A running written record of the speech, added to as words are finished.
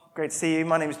Great to see you.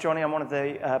 My name is Johnny. I'm one of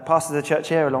the pastors of the church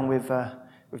here, along with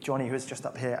Johnny, who is just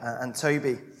up here, and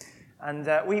Toby. And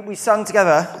we sung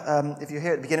together, if you're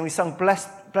here at the beginning, we sung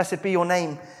Blessed Be Your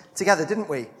Name together, didn't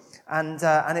we? And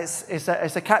it's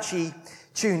a catchy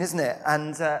tune, isn't it?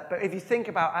 And but if you think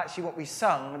about actually what we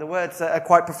sung, the words are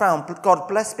quite profound. God,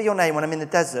 blessed be your name when I'm in the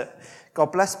desert.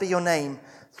 God, blessed be your name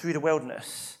through the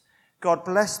wilderness. God,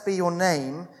 blessed be your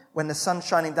name when the sun's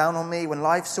shining down on me, when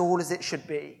life's all as it should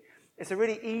be. It's a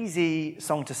really easy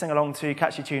song to sing along to,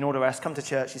 catchy tune, all the rest, come to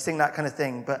church, you sing that kind of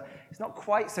thing, but it's not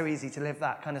quite so easy to live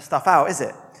that kind of stuff out, is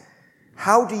it?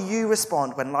 How do you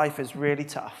respond when life is really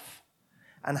tough?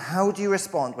 And how do you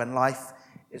respond when life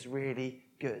is really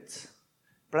good?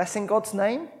 Blessing God's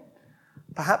name?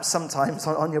 Perhaps sometimes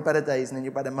on your better days and in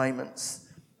your better moments.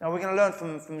 Now we're going to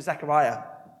learn from Zechariah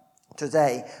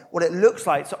today what it looks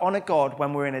like to honor God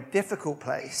when we're in a difficult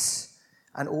place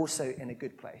and also in a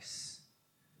good place.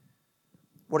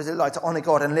 What does it like to honor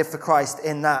God and live for Christ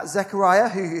in that? Zechariah,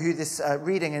 who this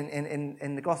reading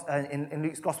in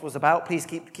Luke's Gospel is about, please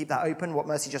keep that open, what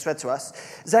Mercy just read to us.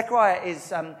 Zechariah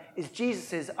is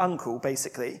Jesus' uncle,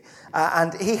 basically.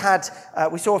 And he had,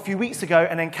 we saw a few weeks ago,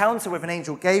 an encounter with an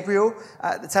angel Gabriel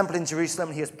at the temple in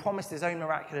Jerusalem. He has promised his own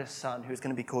miraculous son, who is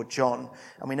going to be called John.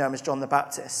 And we know him as John the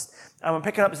Baptist. And we're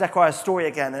picking up Zechariah's story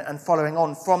again and following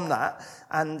on from that.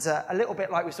 And a little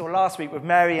bit like we saw last week with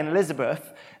Mary and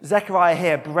Elizabeth, Zechariah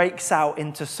here breaks out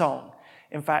into song.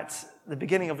 In fact, the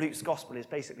beginning of Luke's Gospel is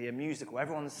basically a musical.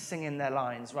 Everyone's singing their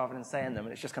lines rather than saying them,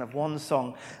 and it's just kind of one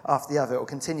song after the other. It will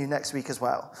continue next week as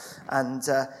well. And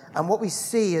what we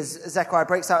see as Zechariah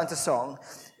breaks out into song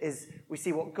is we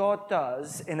see what God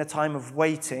does in a time of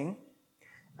waiting,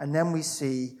 and then we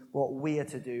see what we are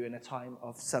to do in a time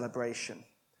of celebration.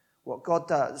 What God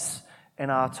does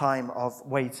in our time of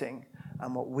waiting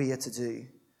and what we are to do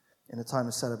in a time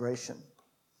of celebration.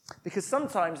 Because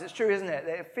sometimes it's true, isn't it,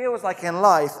 that it feels like in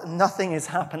life nothing is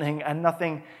happening and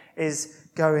nothing is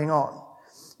going on.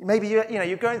 Maybe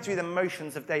you're going through the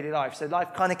motions of daily life, so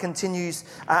life kind of continues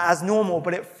as normal,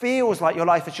 but it feels like your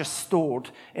life is just stalled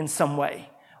in some way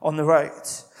on the road.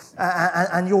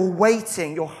 And you're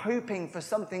waiting, you're hoping for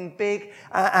something big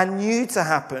and new to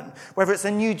happen, whether it's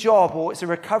a new job or it's a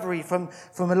recovery from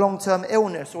a long-term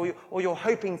illness, or you're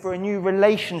hoping for a new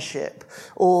relationship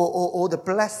or the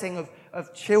blessing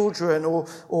of children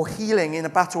or healing in a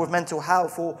battle with mental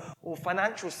health or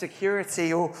financial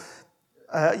security or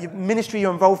your ministry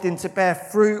you're involved in to bear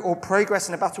fruit or progress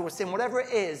in a battle with sin. Whatever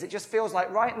it is, it just feels like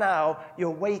right now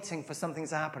you're waiting for something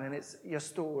to happen and you're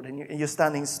stalled and you're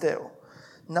standing still.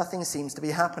 Nothing seems to be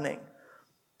happening.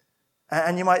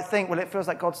 And you might think, well, it feels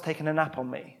like God's taken a nap on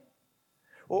me.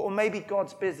 Or maybe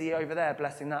God's busy over there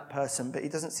blessing that person, but he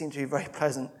doesn't seem to be very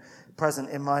present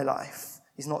in my life.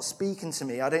 He's not speaking to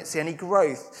me. I don't see any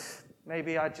growth.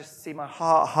 Maybe I just see my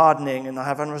heart hardening and I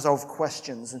have unresolved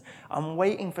questions and I'm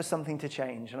waiting for something to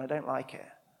change and I don't like it.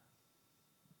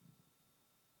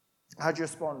 How do you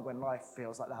respond when life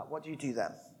feels like that? What do you do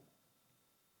then?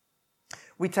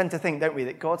 We tend to think, don't we,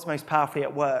 that God's most powerfully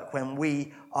at work when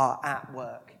we are at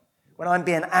work. When I'm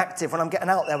being active, when I'm getting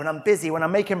out there, when I'm busy, when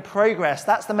I'm making progress,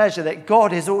 that's the measure that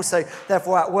God is also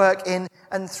therefore at work in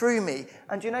and through me.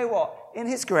 And you know what? In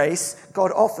his grace,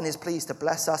 God often is pleased to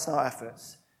bless us in our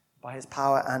efforts by his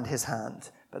power and his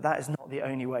hand. But that is not the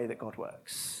only way that God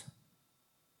works.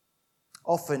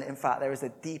 Often, in fact, there is a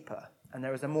deeper and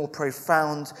there is a more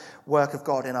profound work of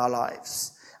God in our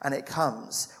lives. And it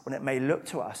comes when it may look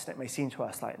to us, and it may seem to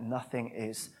us like nothing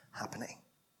is happening.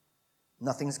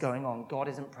 Nothing's going on. God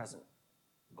isn't present.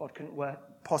 God couldn't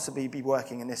possibly be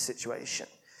working in this situation.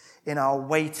 In our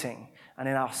waiting and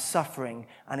in our suffering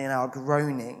and in our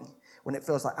groaning, when it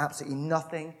feels like absolutely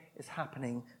nothing is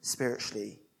happening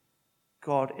spiritually,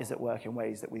 God is at work in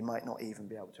ways that we might not even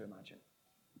be able to imagine.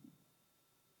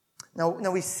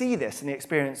 Now we see this in the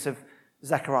experience of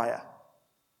Zechariah.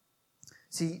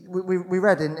 See, we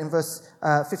read in verse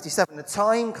 57, the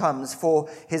time comes for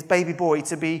his baby boy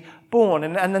to be born,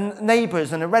 and the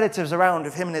neighbours and the relatives around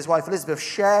of him and his wife Elizabeth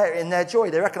share in their joy.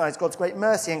 They recognise God's great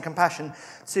mercy and compassion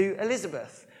to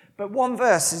Elizabeth. But one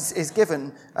verse is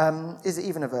given, is it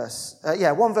even a verse?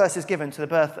 One verse is given to the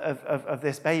birth of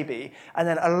this baby, and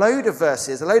then a load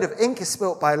of ink is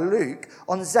spilt by Luke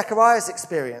on Zechariah's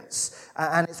experience,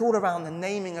 and it's all around the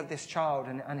naming of this child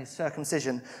and his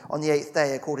circumcision on the 8th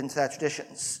day according to their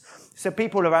traditions. So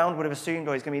people around would have assumed,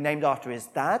 he's going to be named after his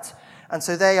dad, and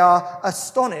so they are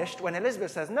astonished when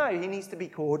Elizabeth says, no, he needs to be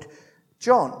called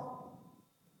John.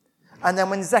 And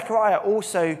then when Zechariah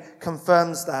also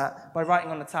confirms that by writing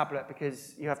on the tablet,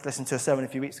 because you have to listen to a sermon a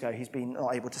few weeks ago, he's been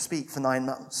not able to speak for 9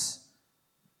 months.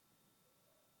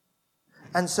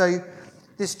 And so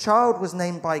This child was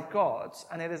named by God,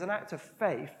 and it is an act of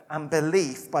faith and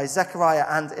belief by Zechariah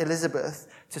and Elizabeth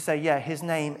to say, yeah, his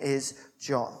name is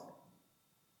John.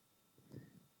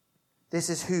 This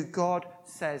is who God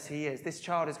says he is. This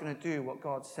child is going to do what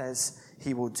God says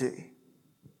he will do.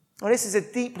 Well, this is a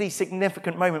deeply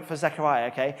significant moment for Zechariah,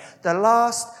 okay? The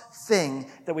last thing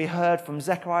that we heard from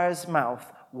Zechariah's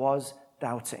mouth was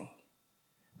doubting.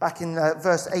 Back in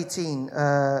verse 18,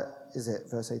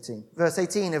 Verse 18. Verse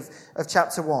 18 of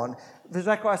chapter 1.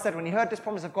 Zechariah said, when he heard this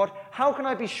promise of God, how can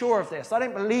I be sure of this? I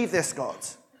don't believe this, God.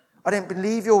 I don't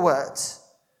believe your words.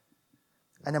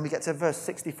 And then we get to verse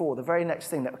 64. The very next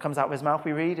thing that comes out of his mouth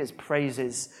we read is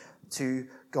praises to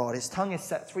God. His tongue is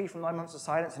set free from 9 months of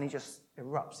silence, and he just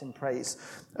erupts in praise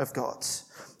of God.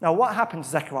 Now, what happened to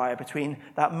Zechariah between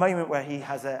that moment where he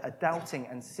has a doubting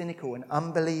and cynical and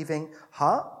unbelieving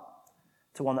heart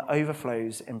to one that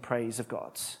overflows in praise of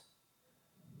God?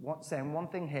 Saying one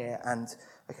thing here and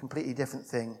a completely different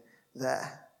thing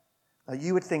there. Now,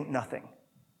 you would think nothing.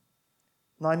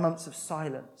 9 months of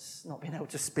silence, not being able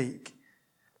to speak.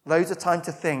 Loads of time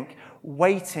to think,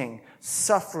 waiting,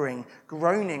 suffering,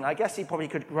 groaning. I guess he probably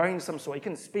could groan some sort. He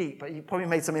couldn't speak, but he probably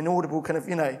made some inaudible kind of,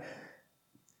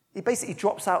 He basically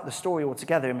drops out the story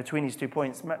altogether in between these 2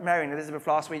 points. Mary and Elizabeth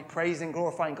last week praising,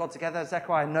 glorifying God together.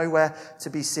 Zechariah nowhere to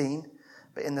be seen.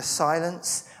 But in the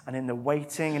silence and in the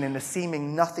waiting and in the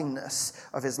seeming nothingness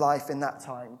of his life in that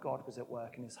time, God was at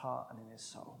work in his heart and in his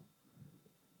soul.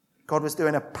 God was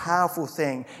doing a powerful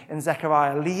thing in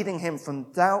Zechariah, leading him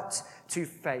from doubt to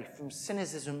faith, from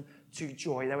cynicism to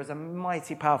joy. There was a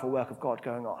mighty, powerful work of God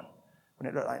going on when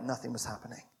it looked like nothing was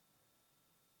happening.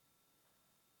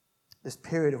 This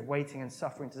period of waiting and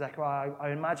suffering to Zechariah,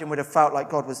 I imagine, would have felt like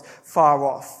God was far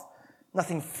off.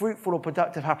 Nothing fruitful or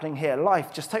productive happening here.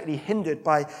 Life just totally hindered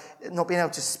by not being able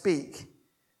to speak.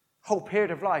 Whole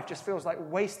period of life just feels like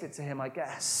wasted to him, I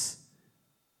guess.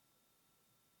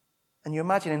 And you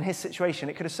imagine in his situation,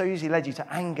 it could have so easily led you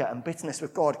to anger and bitterness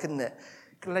with God, couldn't it?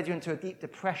 It could have led you into a deep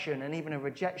depression and even a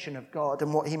rejection of God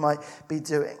and what he might be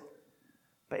doing.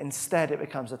 But instead, it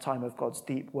becomes a time of God's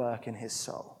deep work in his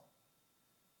soul.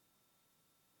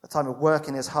 A time of work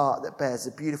in his heart that bears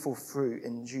a beautiful fruit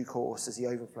in due course as he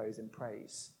overflows in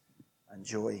praise and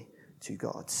joy to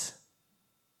God.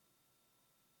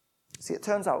 See, it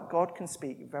turns out God can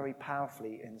speak very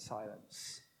powerfully in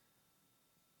silence,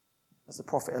 as the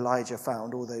prophet Elijah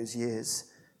found all those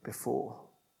years before.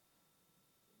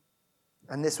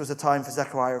 And this was a time for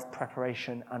Zechariah of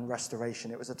preparation and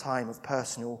restoration. It was a time of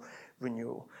personal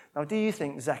renewal. Now, do you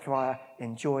think Zechariah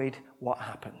enjoyed what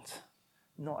happened?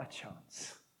 Not a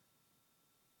chance.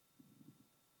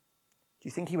 Do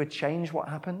you think he would change what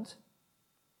happened?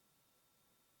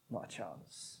 Not a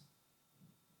chance.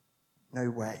 No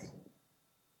way.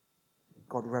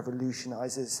 God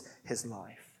revolutionizes his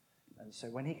life. And so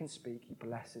when he can speak, he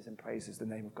blesses and praises the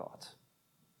name of God.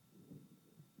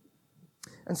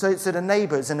 And so the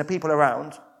neighbors and the people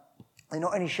around, they're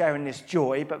not only sharing this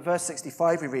joy, but verse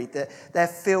 65 we read that they're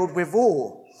filled with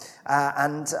awe.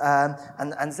 And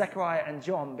Zechariah and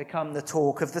John become the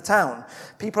talk of the town.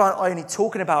 People aren't only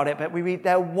talking about it, but we read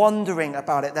they're wondering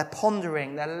about it, they're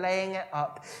pondering, they're laying it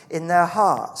up in their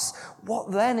hearts.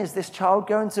 What then is this child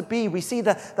going to be? We see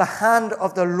the hand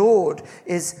of the Lord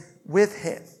is with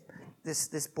him,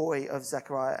 this boy of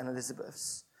Zechariah and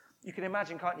Elizabeth's. You can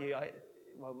imagine, can't you?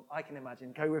 I can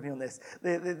imagine, go with me on this,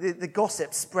 the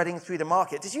gossip spreading through the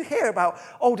market. Did you hear about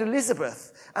old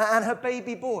Elizabeth and her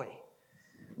baby boy?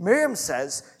 Miriam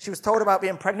says she was told about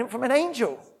being pregnant from an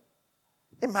angel.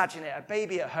 Imagine it, a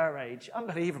baby at her age.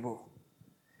 Unbelievable.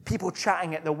 People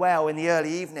chatting at the well in the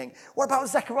early evening. What about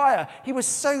Zechariah? He was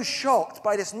so shocked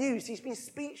by this news. He's been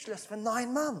speechless for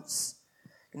 9 months.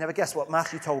 You never guess what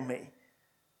Matthew told me.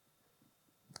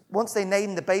 Once they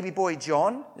named the baby boy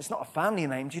John, it's not a family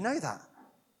name. Do you know that?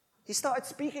 He started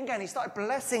speaking again. He started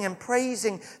blessing and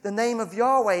praising the name of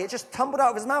Yahweh. It just tumbled out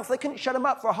of his mouth. They couldn't shut him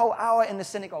up for a whole hour in the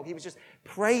synagogue. He was just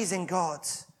praising God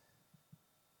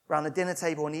around the dinner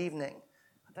table in the evening.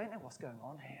 I don't know what's going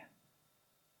on here,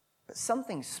 but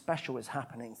something special is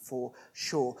happening for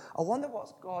sure. I wonder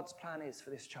what God's plan is for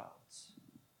this child.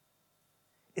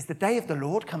 Is the day of the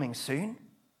Lord coming soon?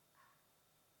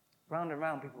 Round and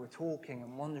round, people were talking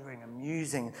and wondering and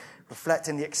musing,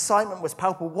 reflecting. The excitement was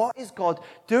palpable. What is God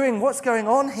doing? What's going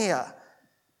on here?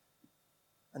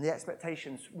 And the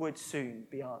expectations would soon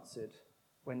be answered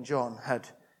when John had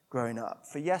grown up.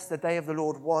 For yes, the day of the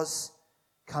Lord was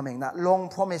coming, that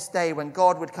long-promised day when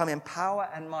God would come in power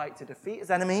and might to defeat his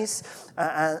enemies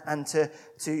and to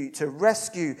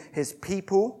rescue his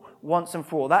people once and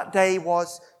for all. That day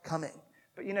was coming.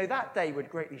 But you know, that day would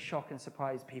greatly shock and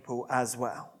surprise people as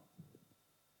well.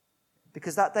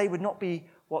 because that day would not be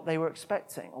what they were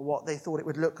expecting or what they thought it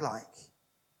would look like.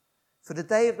 For the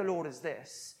day of the Lord is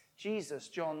this: Jesus,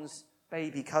 John's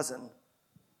baby cousin,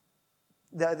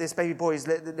 this baby boy's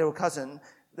little cousin,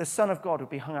 the Son of God, would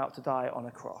be hung out to die on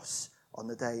a cross on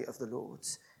the day of the Lord.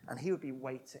 And he would be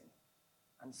waiting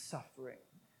and suffering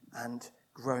and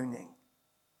groaning.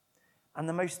 And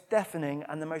the most deafening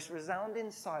and the most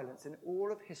resounding silence in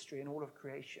all of history and all of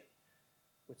creation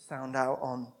would sound out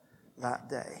on that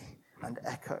day and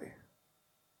echo.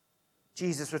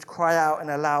 Jesus would cry out in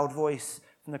a loud voice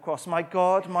from the cross, my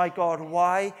God,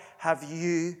 why have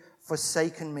you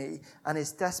forsaken me?" And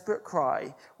his desperate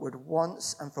cry would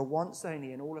once and for once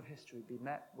only in all of history be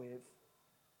met with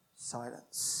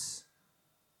silence.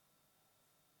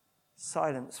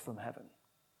 Silence from heaven.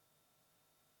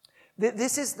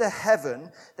 This is the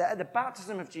heaven that at the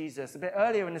baptism of Jesus, a bit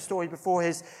earlier in the story before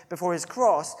his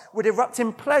cross, would erupt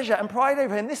in pleasure and pride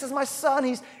over him. This is my son.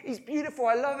 He's beautiful.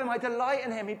 I love him. I delight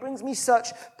in him. He brings me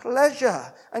such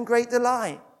pleasure and great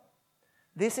delight.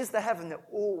 This is the heaven that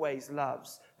always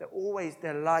loves, that always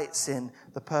delights in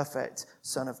the perfect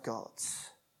Son of God.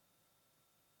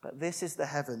 But this is the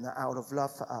heaven that out of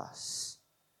love for us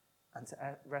and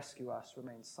to rescue us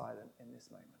remains silent in this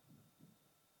moment.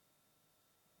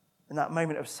 In that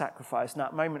moment of sacrifice, in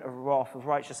that moment of wrath, of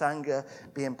righteous anger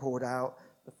being poured out,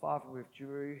 the Father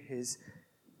withdrew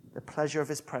the pleasure of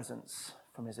his presence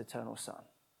from his eternal Son.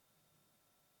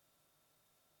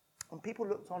 And people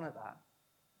looked on at that,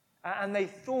 and they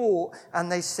thought and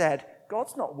they said,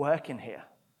 God's not working here.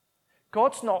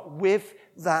 God's not with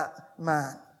that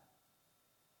man.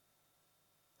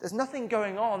 There's nothing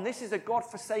going on. This is a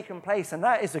God-forsaken place, and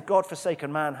that is a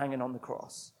God-forsaken man hanging on the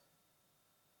cross.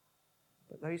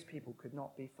 But those people could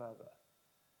not be further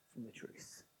from the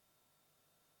truth.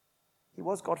 He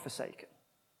was God-forsaken,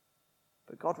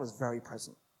 but God was very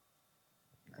present.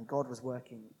 And God was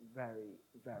working very,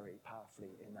 very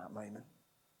powerfully in that moment.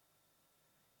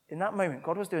 In that moment,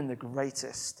 God was doing the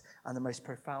greatest and the most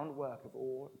profound work of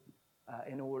all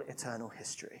in all eternal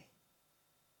history.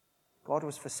 God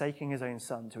was forsaking his own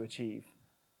Son to achieve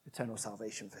eternal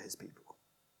salvation for his people.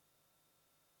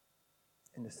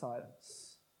 In the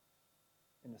silence,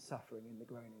 in the suffering, in the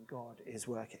groaning, God is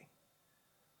working.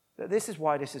 But this is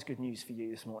why this is good news for you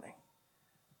this morning.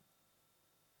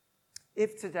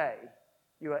 If today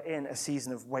you are in a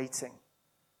season of waiting,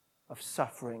 of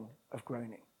suffering, of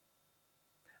groaning,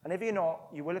 and if you're not,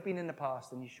 you will have been in the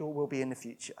past and you sure will be in the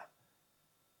future.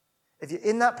 If you're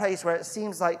in that place where it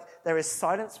seems like there is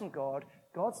silence from God,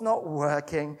 God's not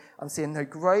working, I'm seeing no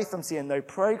growth, I'm seeing no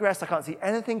progress, I can't see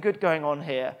anything good going on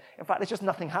here. In fact, there's just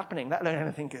nothing happening, let alone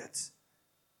anything good.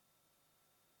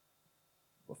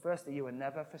 Well, firstly, you are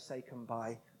never forsaken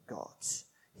by God.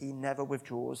 He never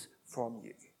withdraws from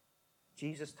you.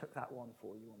 Jesus took that one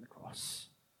for you on the cross.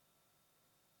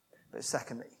 But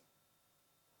secondly,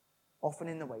 often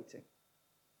in the waiting,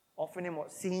 often in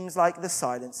what seems like the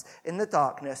silence, in the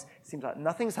darkness, it seems like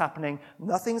nothing's happening,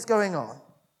 nothing's going on.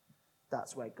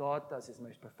 That's where God does his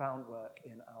most profound work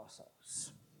in our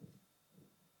souls.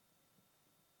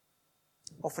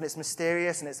 Often it's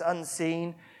mysterious and it's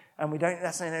unseen, and we don't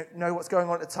necessarily know what's going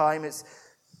on at the time. It's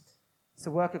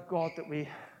the work of God that we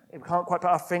can't quite put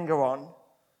our finger on.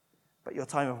 But your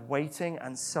time of waiting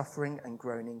and suffering and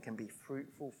groaning can be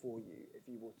fruitful for you if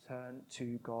you will turn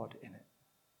to God in it.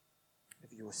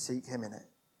 If you will seek him in it.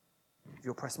 If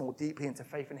you'll press more deeply into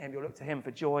faith in him, you'll look to him for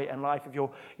joy and life. If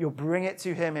you'll bring it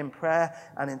to him in prayer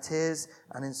and in tears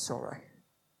and in sorrow.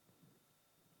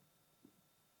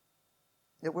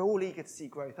 We're all eager to see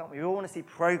growth, aren't we? We all want to see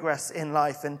progress in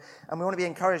life, and we want to be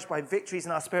encouraged by victories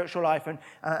in our spiritual life,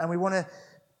 and we want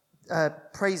to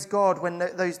praise God when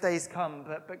those days come.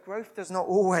 But growth does not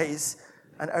always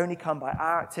and only come by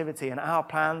our activity and our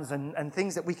plans and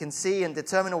things that we can see and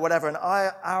determine or whatever, and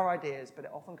our ideas, but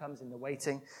it often comes in the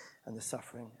waiting and the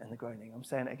suffering and the groaning. I'm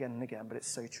saying it again and again, but it's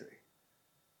so true.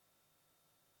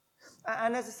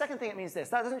 And there's a second thing it means this.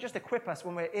 That doesn't just equip us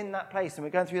when we're in that place and we're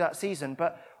going through that season,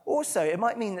 but also it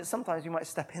might mean that sometimes we might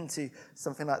step into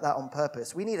something like that on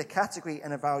purpose. We need a category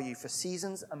and a value for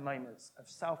seasons and moments of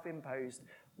self-imposed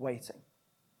waiting,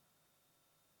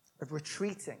 of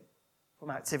retreating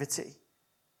from activity,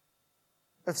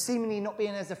 of seemingly not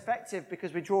being as effective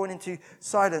because we're drawn into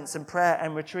silence and prayer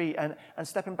and retreat and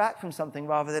stepping back from something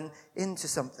rather than into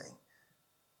something.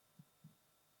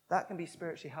 That can be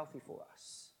spiritually healthy for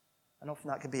us. And often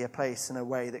that can be a place and a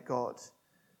way that God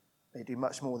may do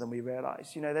much more than we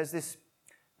realize. You know, there's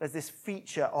this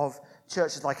feature of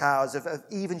churches like ours, of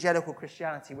evangelical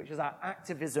Christianity, which is our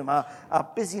activism,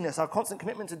 our busyness, our constant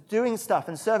commitment to doing stuff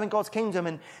and serving God's kingdom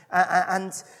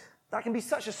and That can be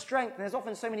such a strength, and there's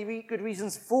often so many good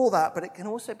reasons for that, but it can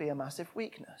also be a massive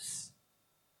weakness.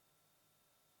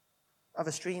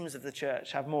 Other streams of the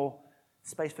church have more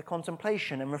space for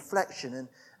contemplation and reflection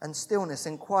and stillness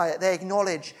and quiet. They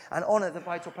acknowledge and honour the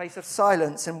vital place of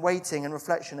silence and waiting and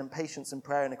reflection and patience and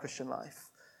prayer in a Christian life.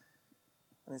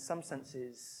 And in some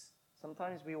senses,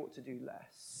 sometimes we ought to do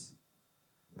less,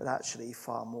 but actually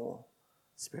far more,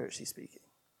 spiritually speaking.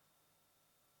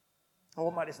 And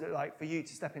what might this look like for you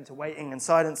to step into waiting and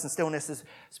silence and stillness as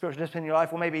spiritual discipline in your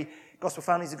life? Well, maybe Gospel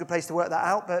Family is a good place to work that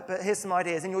out, but here's some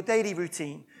ideas. In your daily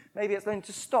routine, maybe it's learning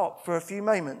to stop for a few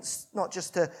moments, not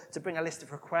just to bring a list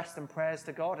of requests and prayers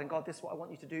to God, and God, this is what I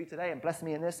want you to do today, and bless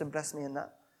me in this and bless me in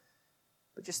that.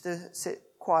 But just to sit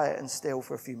quiet and still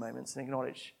for a few moments and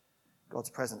acknowledge God's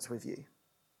presence with you.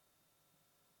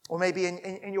 Or maybe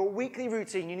in your weekly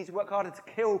routine, you need to work harder to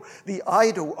kill the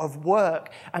idol of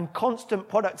work and constant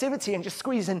productivity and just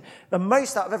squeeze in the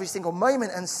most out of every single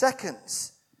moment and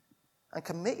seconds. And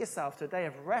commit yourself to a day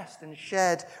of rest and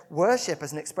shared worship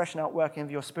as an expression outworking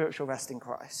of your spiritual rest in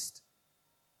Christ.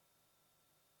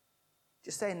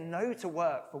 Just saying no to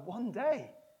work for one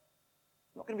day.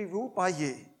 Not going to be ruled by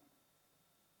you.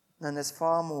 And there's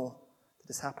far more that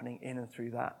is happening in and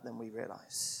through that than we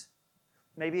realize.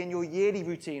 Maybe in your yearly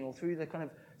routine or through the kind of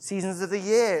seasons of the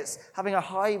year, it's having a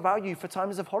high value for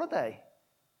times of holiday.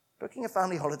 Booking a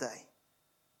family holiday.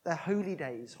 They're holy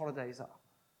days, holidays are.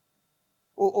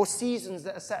 Or seasons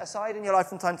that are set aside in your life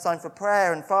from time to time for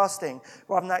prayer and fasting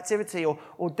rather than activity,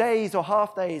 or days or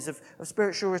half days of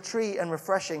spiritual retreat and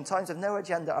refreshing, times of no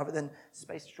agenda other than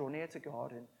space to draw near to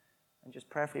God and just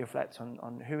prayerfully reflect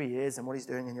on who he is and what he's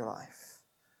doing in your life.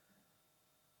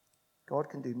 God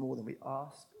can do more than we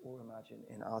ask or imagine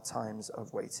in our times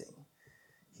of waiting.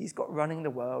 He's got running the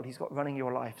world. He's got running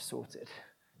your life sorted.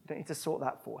 You don't need to sort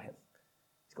that for him.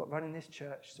 He's got running this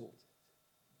church sorted.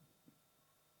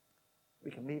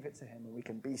 We can leave it to him and we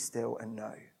can be still and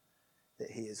know that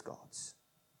he is God's.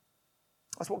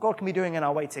 That's what God can be doing in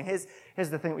our waiting. Here's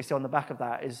the thing we see on the back of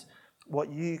that is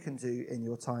what you can do in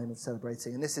your time of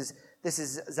celebrating. And this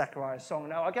is Zechariah's song.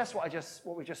 Now, I guess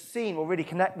what we've just seen will really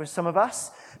connect with some of us.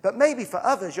 But maybe for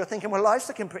others, you're thinking, well, life's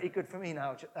looking pretty good for me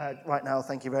now, right now,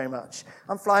 thank you very much.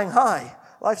 I'm flying high.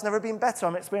 Life's never been better.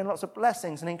 I'm experiencing lots of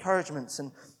blessings and encouragements,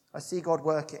 and I see God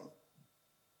working.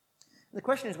 The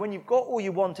question is, when you've got all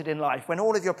you wanted in life, when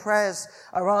all of your prayers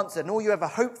are answered and all you ever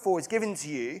hoped for is given to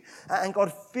you, and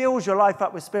God fills your life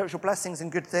up with spiritual blessings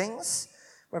and good things,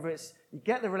 whether it's you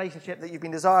get the relationship that you've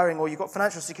been desiring, or you've got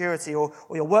financial security, or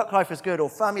your work life is good, or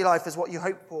family life is what you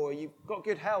hope for, or you've got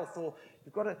good health, or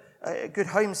you've got a good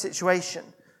home situation,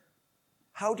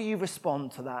 how do you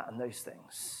respond to that and those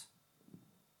things?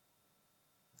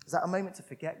 Is that a moment to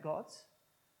forget God?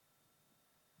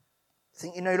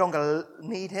 Think you no longer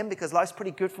need him because life's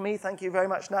pretty good for me, thank you very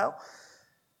much now?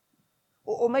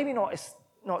 Or maybe not, it's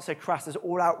not so crass as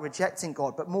all out rejecting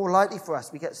God, but more likely for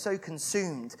us, we get so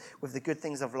consumed with the good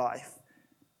things of life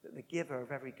that the giver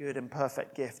of every good and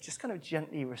perfect gift just kind of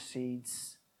gently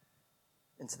recedes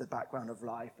into the background of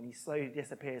life, and he slowly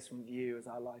disappears from view as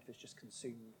our life is just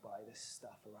consumed by this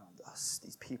stuff around us,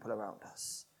 these people around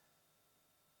us.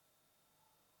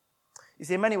 You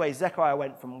see, in many ways, Zechariah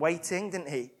went from waiting, didn't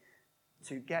he,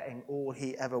 to getting all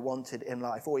he ever wanted in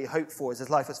life, all he hoped for as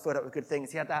his life was filled up with good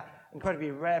things. He had that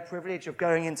incredibly rare privilege of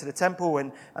going into the temple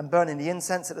and burning the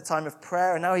incense at the time of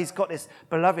prayer, and now he's got this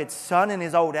beloved son in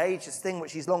his old age, this thing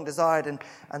which he's long desired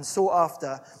and sought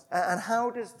after. And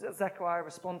how does Zechariah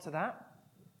respond to that?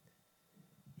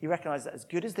 He recognized that as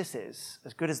good as this is,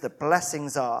 as good as the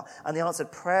blessings are, and the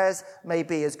answered prayers may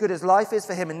be, as good as life is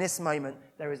for him in this moment,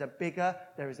 there is a bigger,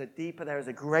 there is a deeper, there is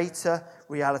a greater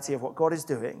reality of what God is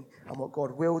doing and what God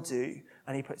will do,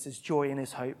 and he puts his joy and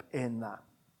his hope in that.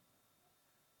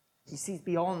 He sees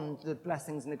beyond the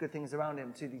blessings and the good things around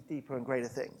him to these deeper and greater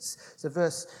things. So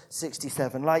verse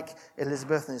 67, like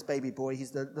Elizabeth and his baby boy, he's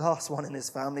the last one in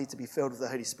his family to be filled with the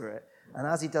Holy Spirit, and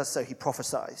as he does so, he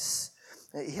prophesies.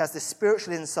 He has this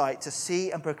spiritual insight to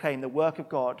see and proclaim the work of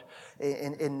God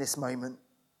in this moment.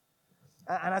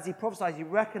 And as he prophesies, he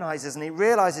recognizes and he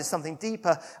realizes something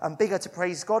deeper and bigger to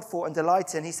praise God for and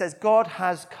delight in. He says, God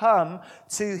has come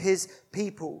to his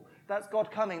people. That's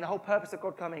God coming. The whole purpose of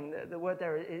God coming, the word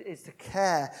there is to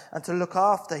care and to look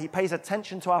after. He pays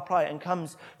attention to our plight and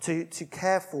comes to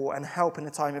care for and help in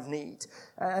a time of need.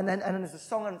 And then as the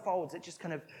song unfolds, it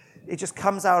just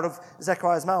comes out of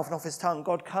Zechariah's mouth and off his tongue.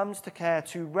 God comes to care,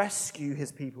 to rescue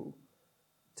his people,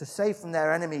 to save from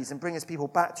their enemies and bring his people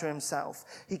back to himself.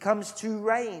 He comes to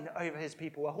reign over his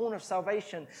people. A horn of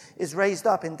salvation is raised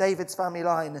up in David's family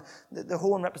line. The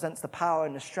horn represents the power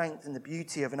and the strength and the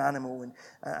beauty of an animal.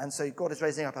 And so God is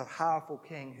raising up a powerful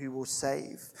king who will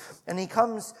save. And he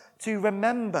comes to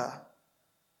remember.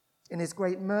 In his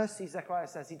great mercy, Zechariah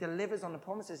says, he delivers on the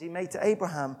promises he made to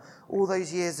Abraham all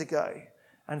those years ago.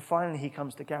 And finally, he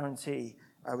comes to guarantee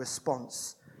a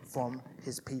response from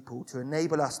his people to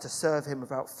enable us to serve him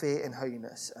without fear in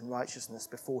holiness and righteousness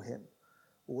before him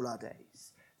all our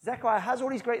days. Zechariah has all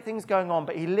these great things going on,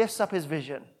 but he lifts up his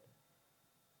vision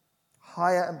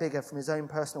higher and bigger from his own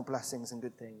personal blessings and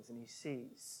good things, and he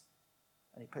sees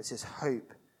and he puts his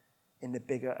hope in the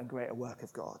bigger and greater work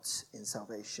of God in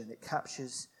salvation. It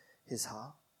captures his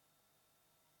heart.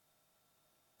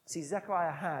 See,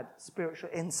 Zechariah had spiritual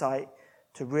insight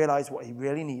to realize what he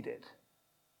really needed.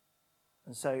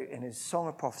 And so in his song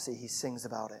of prophecy, he sings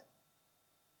about it.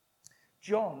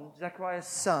 John, Zechariah's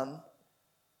son,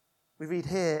 we read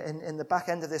here in the back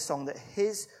end of this song that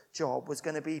his job was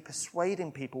going to be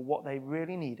persuading people what they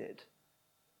really needed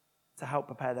to help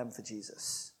prepare them for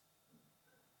Jesus.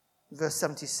 Verse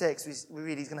 76, we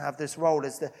read he's going to have this role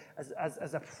as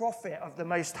a prophet of the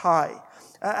Most High.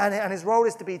 And his role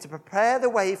is to be to prepare the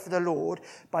way for the Lord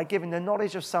by giving the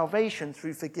knowledge of salvation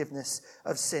through forgiveness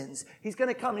of sins. He's going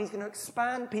to come and he's going to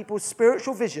expand people's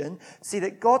spiritual vision, see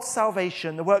that God's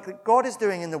salvation, the work that God is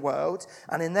doing in the world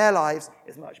and in their lives,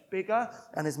 is much bigger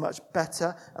and is much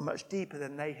better and much deeper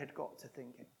than they had got to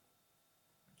thinking.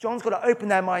 John's got to open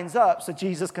their minds up so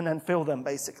Jesus can then fill them,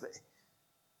 basically.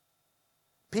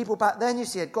 People back then, you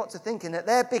see, had got to thinking that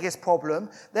their biggest problem,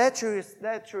 their truest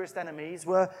enemies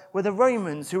were the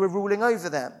Romans who were ruling over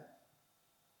them,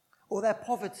 or their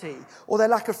poverty, or their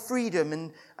lack of freedom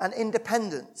and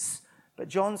independence. But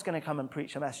John's going to come and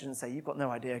preach a message and say, you've got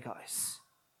no idea, guys.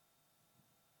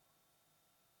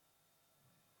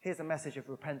 Here's a message of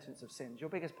repentance of sins. Your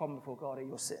biggest problem before God are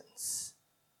your sins.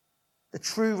 The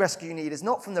true rescue you need is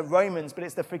not from the Romans, but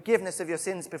it's the forgiveness of your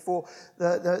sins before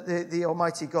the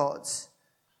Almighty God.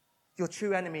 Your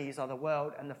true enemies are the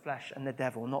world and the flesh and the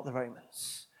devil, not the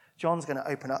Romans. John's going to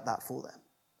open up that for them.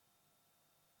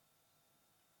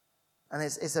 And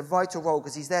it's a vital role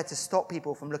because he's there to stop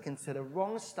people from looking to the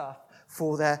wrong stuff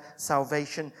for their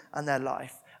salvation and their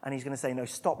life. And he's going to say, no,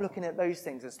 stop looking at those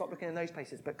things and stop looking in those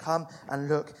places, but come and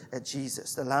look at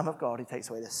Jesus, the Lamb of God who takes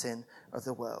away the sin of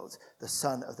the world, the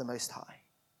Son of the Most High.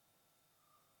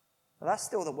 Well, that's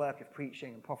still the work of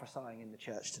preaching and prophesying in the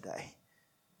church today.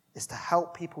 It's to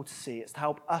help people to see. It's to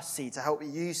help us see, to help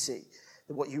you see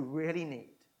that what you really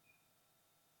need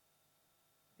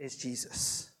is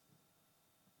Jesus.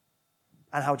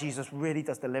 And how Jesus really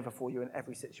does deliver for you in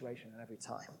every situation and every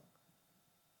time.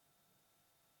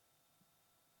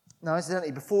 Now,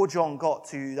 incidentally, before John got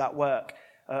to that work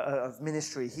of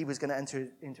ministry, he was going to enter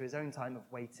into his own time of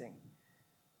waiting.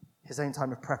 His own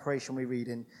time of preparation, we read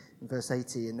in verse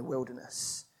 80, in the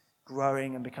wilderness.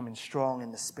 Growing and becoming strong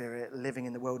in the Spirit, living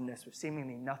in the wilderness with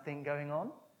seemingly nothing going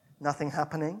on, nothing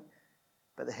happening,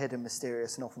 but the hidden,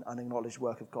 mysterious, and often unacknowledged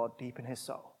work of God deep in his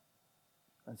soul.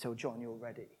 Until, John, you're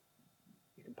ready.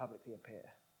 You can publicly appear.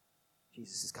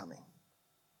 Jesus is coming.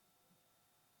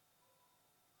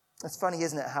 It's funny,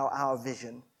 isn't it, how our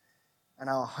vision and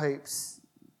our hopes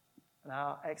and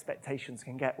our expectations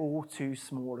can get all too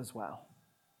small as well.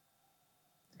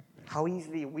 How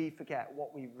easily we forget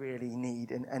what we really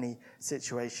need in any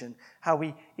situation. How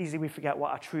easily we forget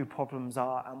what our true problems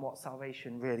are and what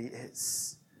salvation really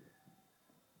is.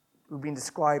 We've been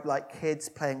described like kids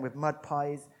playing with mud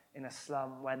pies in a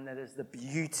slum when there's the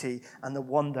beauty and the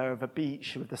wonder of a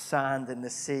beach with the sand and the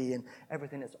sea and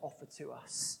everything that's offered to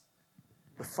us.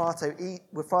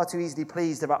 We're far too easily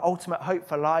pleased about ultimate hope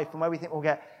for life and where we think we'll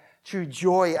get true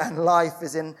joy and life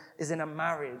is in a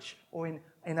marriage or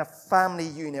in a family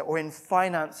unit or in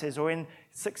finances or in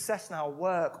success in our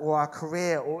work or our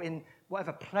career or in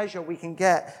whatever pleasure we can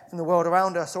get from the world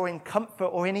around us or in comfort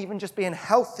or in even just being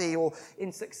healthy or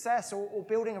in success or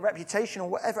building a reputation or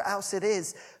whatever else it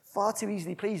is. Far too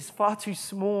easily pleased, far too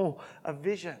small a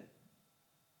vision.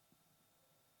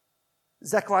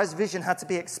 Zechariah's vision had to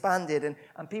be expanded, and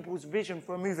people's vision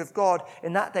for a move of God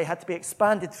in that day had to be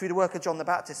expanded through the work of John the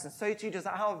Baptist. And so too does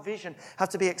our vision have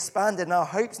to be expanded, and our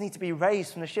hopes need to be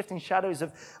raised from the shifting shadows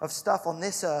of stuff on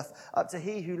this earth up to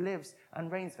he who lives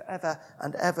and reigns forever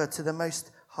and ever, to the Most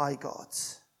High God.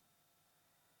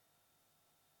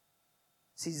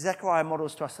 See, Zechariah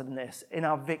models to us in this, in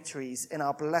our victories, in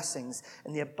our blessings,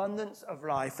 in the abundance of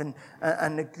life and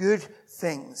the good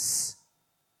things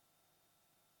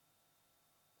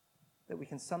that we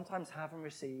can sometimes have and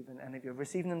receive. And if you're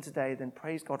receiving them today, then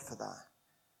praise God for that.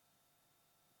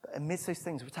 amidst those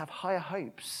things, we're to have higher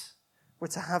hopes. We're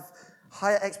to have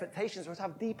higher expectations. We're to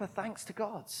have deeper thanks to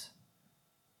God.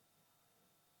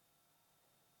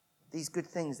 These good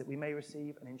things that we may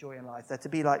receive and enjoy in life, they're to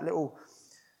be like little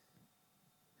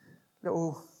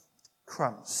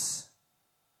crumbs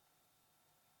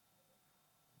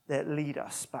that lead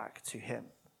us back to him.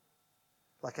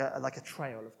 Like a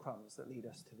trail of crumbs that lead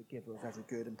us to the giver of every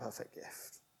good and perfect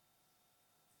gift.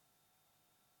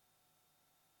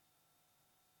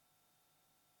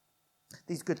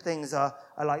 These good things are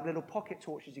like little pocket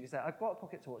torches, you can say. I've got a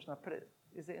pocket torch, and I put it,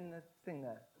 is it in the thing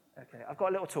there? Okay, I've got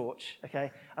a little torch,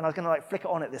 okay, and I was going to flick it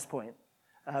on at this point.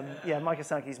 Mike is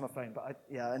saying I can use my phone, but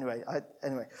anyway.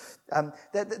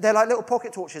 They're like little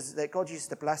pocket torches that God uses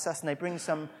to bless us, and they bring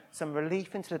some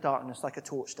relief into the darkness like a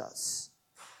torch does.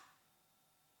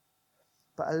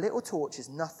 But a little torch is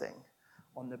nothing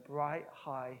on the bright,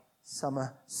 high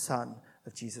summer sun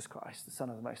of Jesus Christ, the Son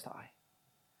of the Most High.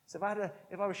 So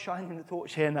if I was shining the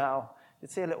torch here now,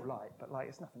 you'd see a little light, but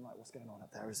it's nothing like what's going on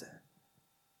up there, is it?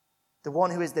 The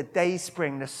one who is the day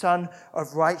spring, the sun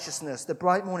of righteousness, the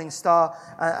bright morning star,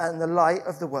 and the light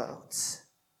of the world.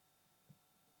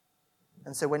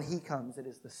 And so when he comes, it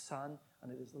is the sun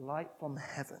and it is the light from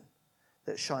heaven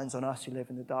that shines on us who live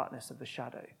in the darkness of the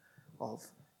shadow of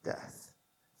death,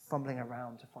 fumbling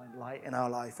around to find light in our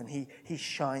life, and he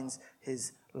shines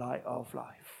his light of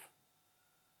life.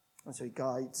 And so he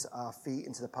guides our feet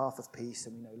into the path of peace,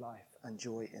 and we know life and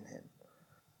joy in him.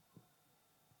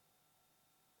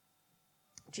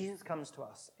 Jesus comes to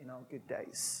us in our good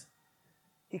days.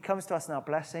 He comes to us in our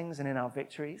blessings and in our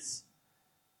victories.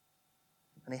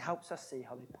 And he helps us see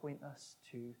how they point us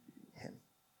to him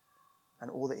and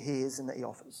all that he is and that he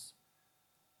offers.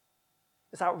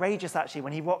 It's outrageous, actually,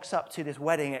 when he rocks up to this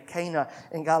wedding at Cana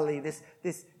in Galilee,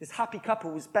 this happy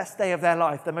couple's best day of their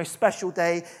life, the most special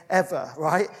day ever,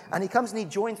 right? And he comes and he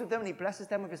joins with them and he blesses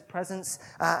them with his presence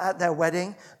at their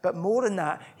wedding. But more than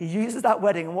that, he uses that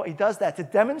wedding and what he does there to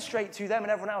demonstrate to them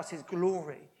and everyone else his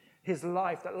glory, his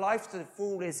life, that life to the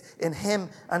full is in him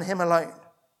and him alone.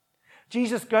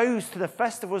 Jesus goes to the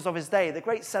festivals of his day, the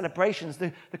great celebrations,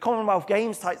 the Commonwealth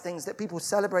Games type things that people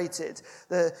celebrated,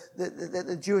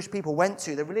 the Jewish people went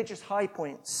to, the religious high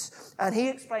points. And he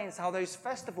explains how those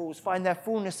festivals find their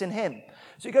fullness in him.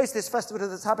 So he goes to this festival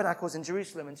of the Tabernacles in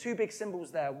Jerusalem, and two big symbols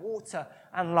there, water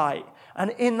and light.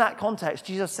 And in that context,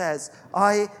 Jesus says,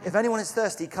 if anyone is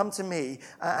thirsty, come to me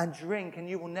and drink, and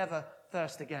you will never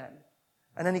thirst again.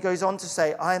 And then he goes on to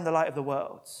say, I am the light of the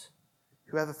world.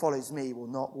 Whoever follows me will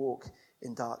not walk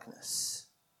in darkness.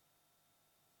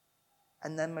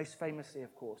 And then most famously,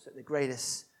 of course, at the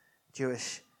greatest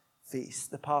Jewish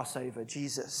feast, the Passover,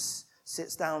 Jesus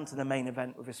sits down to the main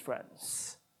event with his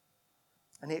friends.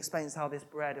 And he explains how this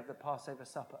bread of the Passover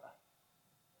supper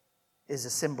is a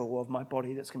symbol of my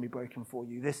body that's going to be broken for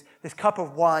you. This cup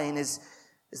of wine is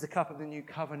the cup of the new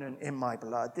covenant in my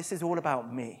blood. This is all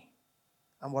about me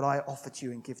and what I offer to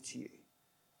you and give to you.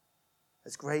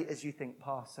 As great as you think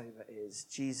Passover is,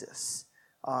 Jesus,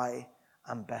 I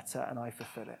am better and I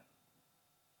fulfill it.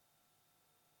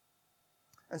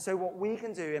 And so what we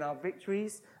can do in our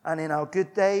victories and in our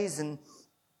good days and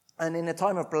in a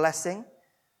time of blessing,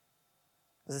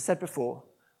 as I said before,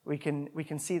 we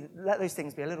can see that, let those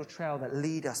things be a little trail that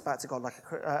lead us back to God, like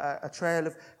a trail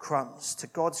of crumbs to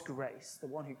God's grace, the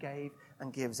one who gave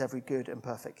and gives every good and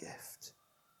perfect gift.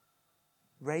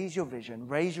 Raise your vision,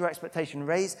 raise your expectation,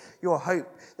 raise your hope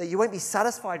that you won't be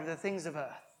satisfied with the things of earth,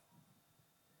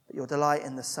 but you'll delight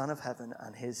in the Son of Heaven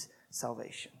and his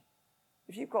salvation.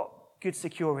 If you've got good,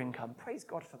 secure income, praise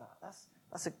God for that.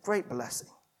 That's a great blessing.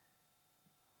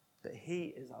 But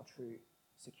he is our true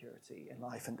security in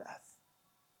life and death.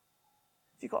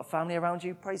 If you've got a family around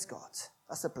you, praise God.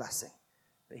 That's a blessing.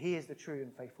 But he is the true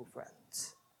and faithful friend.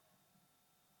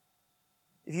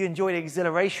 If you enjoy the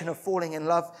exhilaration of falling in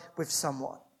love with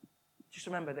someone, just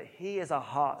remember that he is our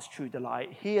heart's true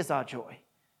delight. He is our joy.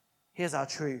 He is our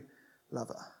true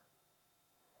lover.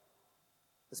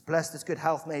 As blessed as good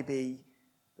health may be,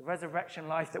 the resurrection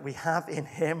life that we have in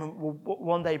him will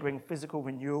one day bring physical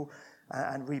renewal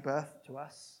and rebirth to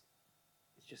us.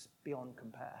 It's just beyond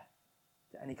compare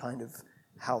to any kind of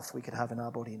health we could have in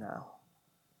our body now.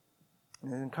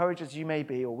 And as encouraged as you may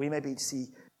be, or we may be, to see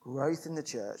growth in the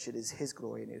church, it is his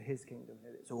glory and it is his kingdom,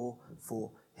 and it is all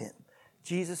for him.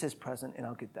 Jesus is present in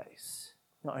our good days,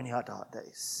 not only our dark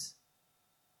days.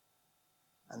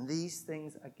 And these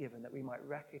things are given that we might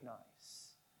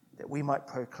recognize, that we might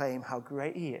proclaim how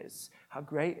great he is, how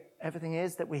great everything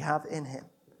is that we have in him,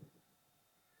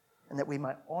 and that we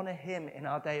might honor him in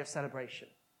our day of celebration,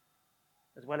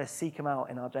 as well as seek him out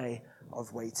in our day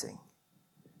of waiting.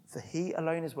 For he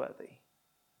alone is worthy,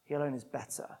 He alone is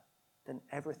better than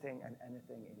everything and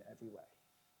anything in every way.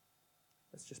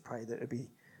 Let's just pray that it be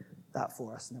that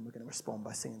for us, and then we're going to respond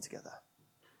by singing together.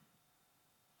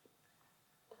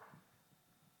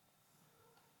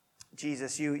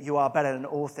 Jesus, you are better than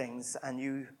all things, and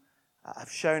you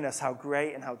have shown us how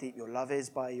great and how deep your love is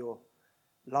by your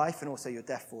life and also your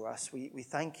death for us. We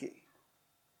thank you.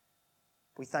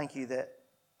 We thank you that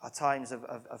our times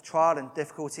of trial and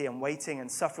difficulty and waiting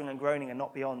and suffering and groaning are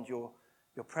not beyond your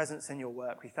presence and your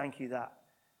work. We thank you that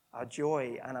our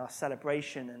joy and our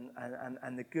celebration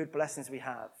and the good blessings we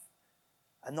have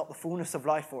are not the fullness of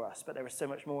life for us, but there is so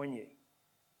much more in you.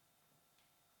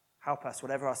 Help us,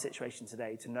 whatever our situation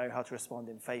today, to know how to respond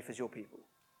in faith as your people.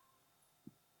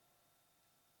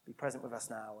 Be present with us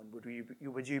now, and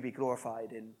would you be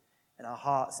glorified in our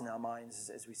hearts and our minds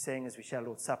as we sing, as we share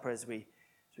Lord's Supper, as we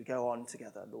go on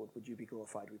together. Lord, would you be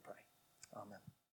glorified, we pray. Amen.